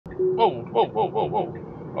whoa, whoa, whoa, whoa,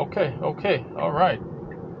 whoa. Okay, okay, all right.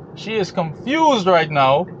 She is confused right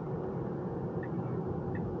now.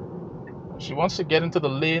 She wants to get into the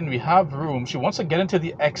lane. We have room. She wants to get into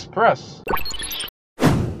the express.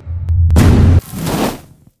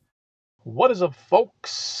 What is up,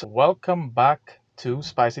 folks? Welcome back to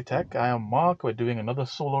Spicy Tech. I am Mark. We're doing another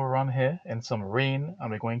solo run here in some rain, and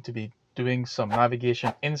we're going to be doing some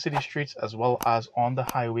navigation in city streets as well as on the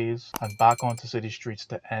highways and back onto city streets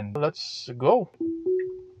to end. Let's go.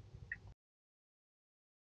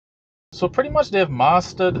 So pretty much they've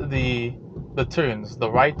mastered the turns,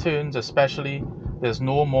 the right turns especially. There's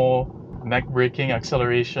no more neck braking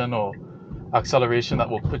acceleration or acceleration that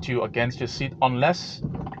will put you against your seat unless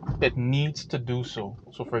it needs to do so.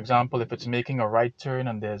 So for example, if it's making a right turn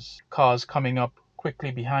and there's cars coming up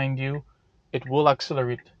quickly behind you, it will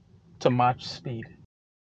accelerate to match speed.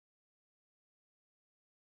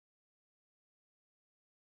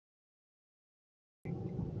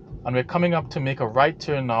 And we're coming up to make a right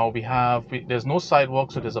turn now. There's no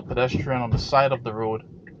sidewalk, so there's a pedestrian on the side of the road.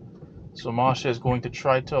 So Marsha is going to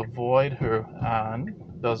try to avoid her and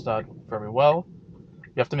does that very well.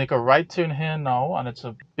 You have to make a right turn here now, and it's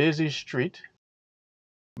a busy street.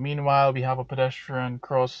 Meanwhile, we have a pedestrian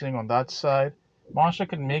crossing on that side. Marsha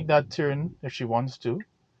can make that turn if she wants to.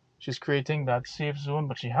 She's creating that safe zone,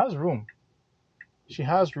 but she has room. She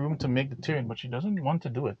has room to make the turn, but she doesn't want to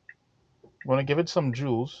do it. I'm going to give it some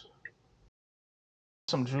joules.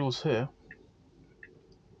 Some joules here.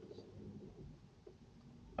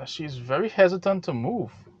 She's very hesitant to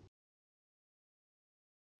move.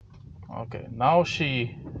 Okay, now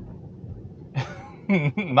she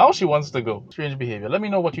now she wants to go. Strange behavior. Let me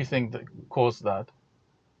know what you think that caused that.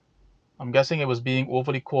 I'm guessing it was being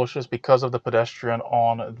overly cautious because of the pedestrian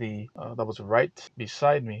on the that was right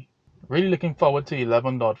beside me. Really looking forward to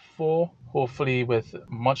 11.4, hopefully with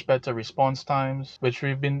much better response times, which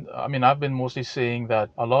I've been mostly saying that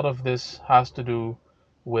a lot of this has to do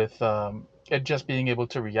with it just being able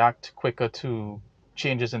to react quicker to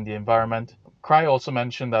changes in the environment. Cry also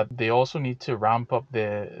mentioned that they also need to ramp up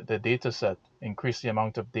their data set, increase the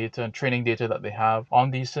amount of data and training data that they have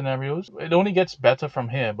on these scenarios. It only gets better from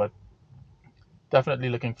here, but definitely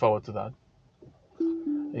looking forward to that.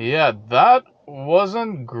 Yeah, that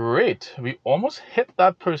wasn't great. We almost hit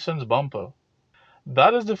that person's bumper.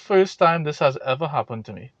 That is the first time this has ever happened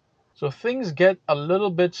to me. So things get a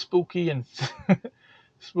little bit spooky and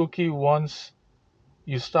spooky once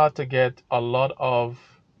you start to get a lot of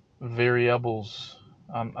variables.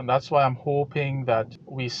 And that's why I'm hoping that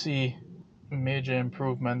we see major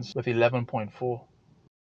improvements with 11.4.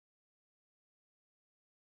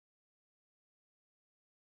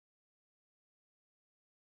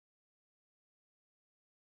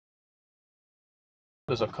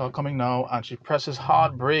 There's a car coming now and she presses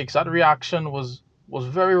hard brakes. That reaction was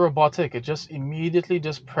very robotic. It just immediately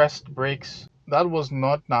just pressed brakes. That was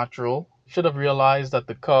not natural. Should have realized that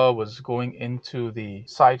the car was going into the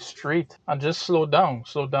side street and just slow down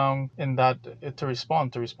in that to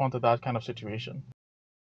respond to that kind of situation.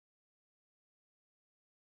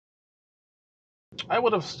 I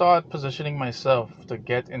would have started positioning myself to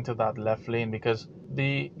get into that left lane because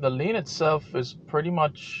the lane itself is pretty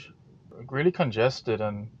much really congested,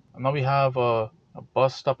 and now we have a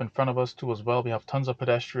bus stop in front of us too as well. We have tons of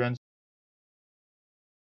pedestrians.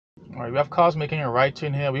 All right, we have cars making a right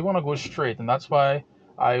turn here. We want to go straight, and that's why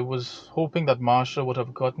I was hoping that Marsha would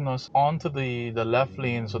have gotten us onto the left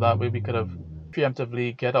lane so that way we could have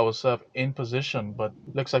preemptively get ourselves in position, but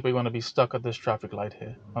looks like we're going to be stuck at this traffic light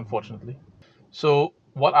here, unfortunately. So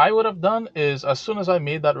what I would have done is as soon as I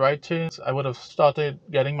made that right turn, I would have started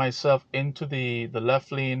getting myself into the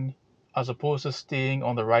left lane as opposed to staying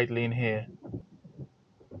on the right lane here.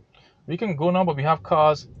 We can go now, but we have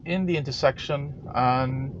cars in the intersection,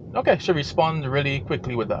 and okay, she responds really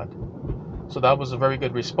quickly with that. So that was a very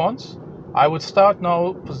good response. I would start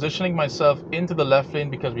now positioning myself into the left lane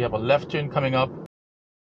because we have a left turn coming up.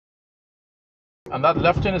 And that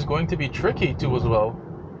left turn is going to be tricky too as well,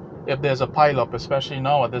 if there's a pileup, especially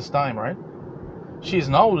now at this time, right? She's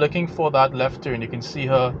now looking for that left turn. You can see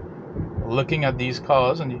her looking at these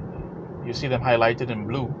cars, and you see them highlighted in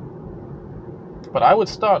blue. But I would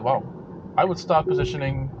start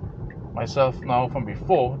positioning myself now from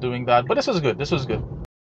before doing that. But this was good.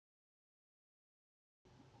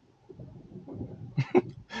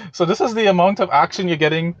 So this is the amount of action you're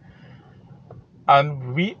getting,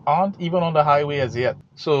 and we aren't even on the highway as yet.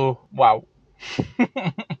 So wow.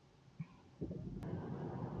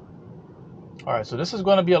 All right, so this is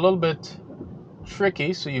going to be a little bit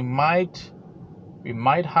tricky. So we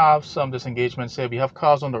might have some disengagements here. We have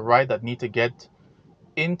cars on the right that need to get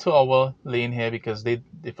into our lane here because they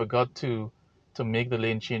forgot to make the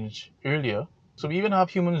lane change earlier. So we even have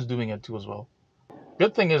humans doing it too as well.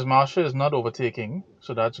 Good thing is Marsha is not overtaking,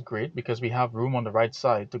 so that's great because we have room on the right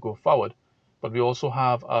side to go forward. But we also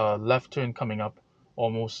have a left turn coming up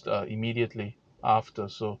almost immediately after,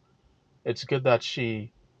 so it's good that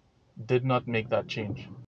she did not make that change.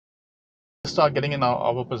 Start getting in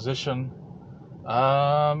our position.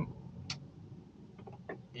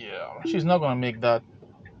 Yeah, she's not gonna make that.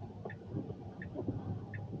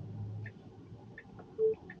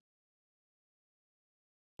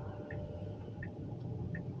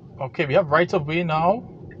 Okay, we have right of way now.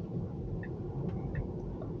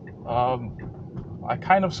 I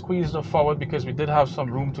kind of squeezed her forward because we did have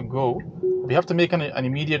some room to go. We have to make an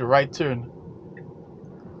immediate right turn.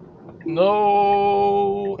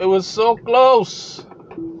 No, it was so close.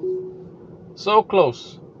 So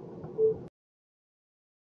close.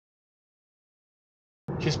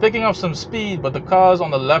 She's picking up some speed, but the cars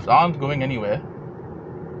on the left aren't going anywhere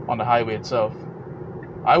on the highway itself.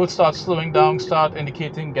 I would start slowing down, start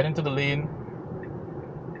indicating, get into the lane.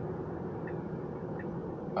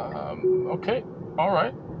 Okay, all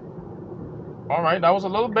right. All right, that was a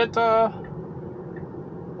little bit, whoa,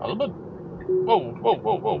 whoa,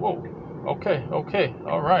 whoa, whoa, whoa. Okay, okay,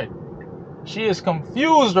 all right. She is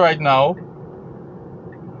confused right now.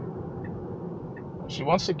 She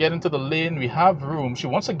wants to get into the lane. We have room. She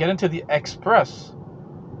wants to get into the express.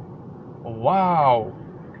 Wow.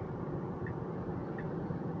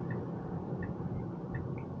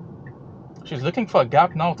 She's looking for a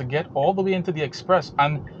gap now to get all the way into the express.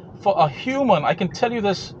 And for a human, I can tell you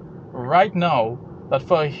this right now, that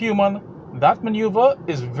for a human, that maneuver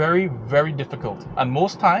is very, very difficult. And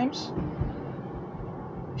most times,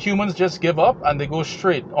 humans just give up and they go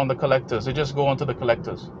straight on the collectors. They just go onto the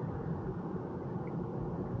collectors.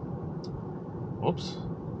 Oops.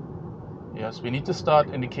 Yes, we need to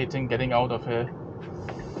start indicating getting out of here.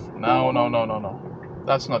 No, no, no, no, no.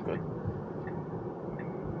 That's not good.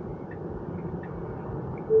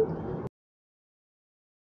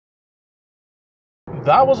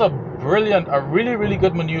 That was a really, really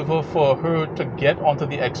good maneuver for her to get onto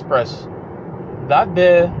the express. That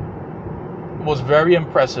there was very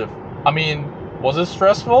impressive. I mean, was it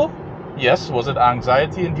stressful? Yes. Was it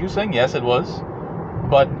anxiety inducing? Yes, it was.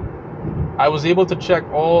 But I was able to check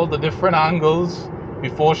all the different angles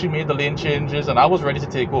before she made the lane changes, and I was ready to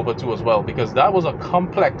take over too as well, because that was a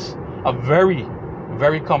very,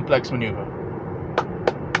 very complex maneuver.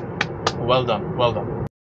 Well done, well done.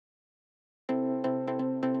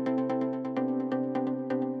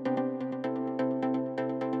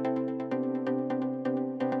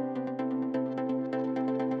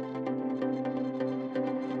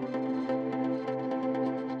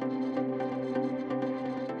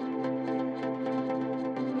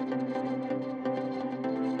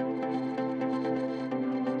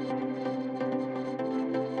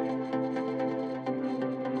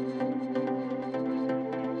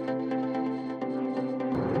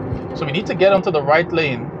 So we need to get onto the right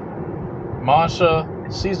lane. Marsha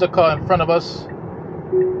sees the car in front of us.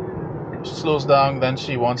 She slows down, then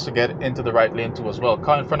she wants to get into the right lane too as well.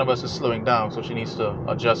 Car in front of us is slowing down, so she needs to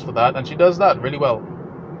adjust for that, and she does that really well.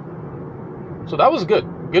 So that was good.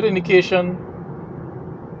 Good indication,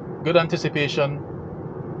 good anticipation.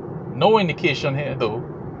 No indication here though.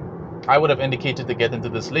 I would have indicated to get into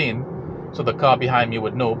this lane so the car behind me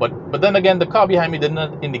would know, but then again, the car behind me did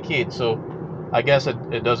not indicate, so I guess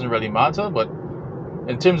it doesn't really matter. But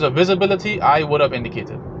in terms of visibility, I would have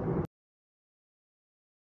indicated.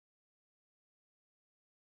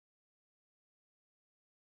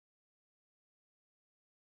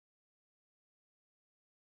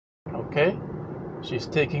 Okay, she's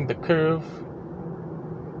taking the curve,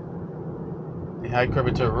 the high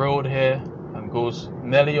curvature road here, and goes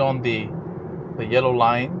nearly on the yellow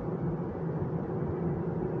line.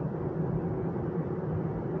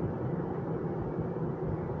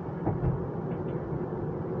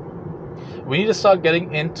 We need to start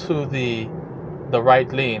getting into the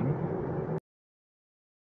right lane.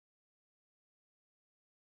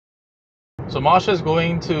 So Marsha is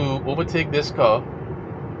going to overtake this car.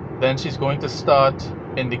 Then she's going to start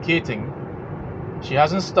indicating. She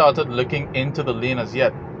hasn't started looking into the lane as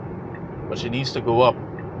yet, but she needs to go up.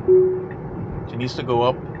 She needs to go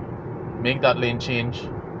up, make that lane change,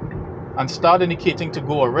 and start indicating to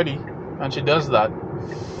go already. And she does that.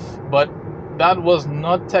 But that was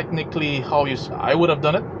not technically how I would have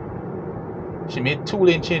done it. She made 2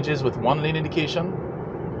 lane changes with 1 lane indication.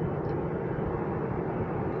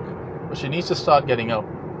 But she needs to start getting up.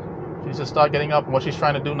 She needs to start getting up. And what she's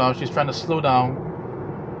trying to do now, she's trying to slow down.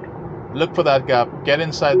 Look for that gap. Get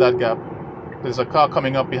inside that gap. There's a car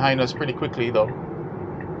coming up behind us pretty quickly though.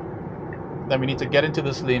 Then we need to get into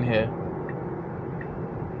this lane here.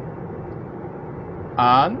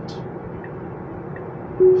 And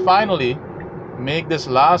finally, make this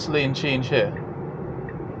last lane change here.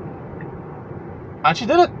 And she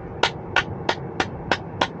did it!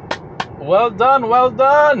 Well done, well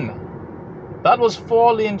done! That was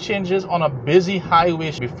 4 lane changes on a busy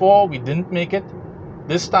highway. Before we didn't make it.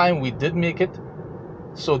 This time we did make it.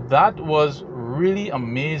 So that was really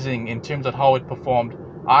amazing in terms of how it performed.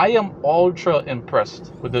 I am ultra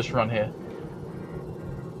impressed with this run here.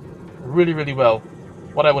 Really, really well.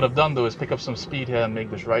 What I would have done though is pick up some speed here and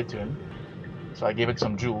make this right turn. So I gave it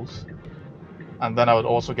some joules. And then I would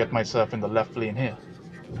also get myself in the left lane here.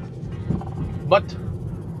 But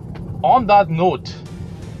on that note,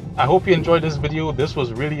 I hope you enjoyed this video. This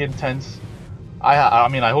was really intense. I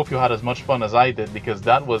mean, I hope you had as much fun as I did, because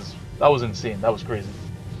that was insane. That was crazy.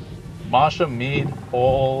 Marsha made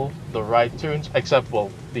all the right turns, except, well,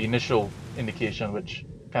 the initial indication, which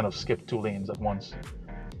kind of skipped 2 lanes at once.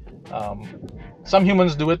 Some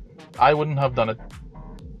humans do it. I wouldn't have done it.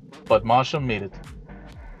 But Marsha made it.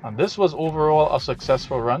 And this was overall a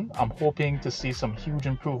successful run. I'm hoping to see some huge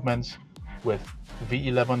improvements with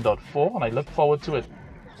V11.4, and I look forward to it.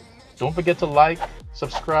 Don't forget to like,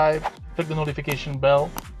 subscribe, click the notification bell.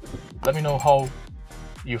 Let me know how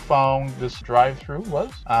you found this drive-through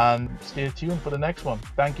was, and stay tuned for the next one.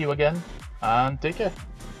 Thank you again, and take care.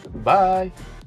 Bye.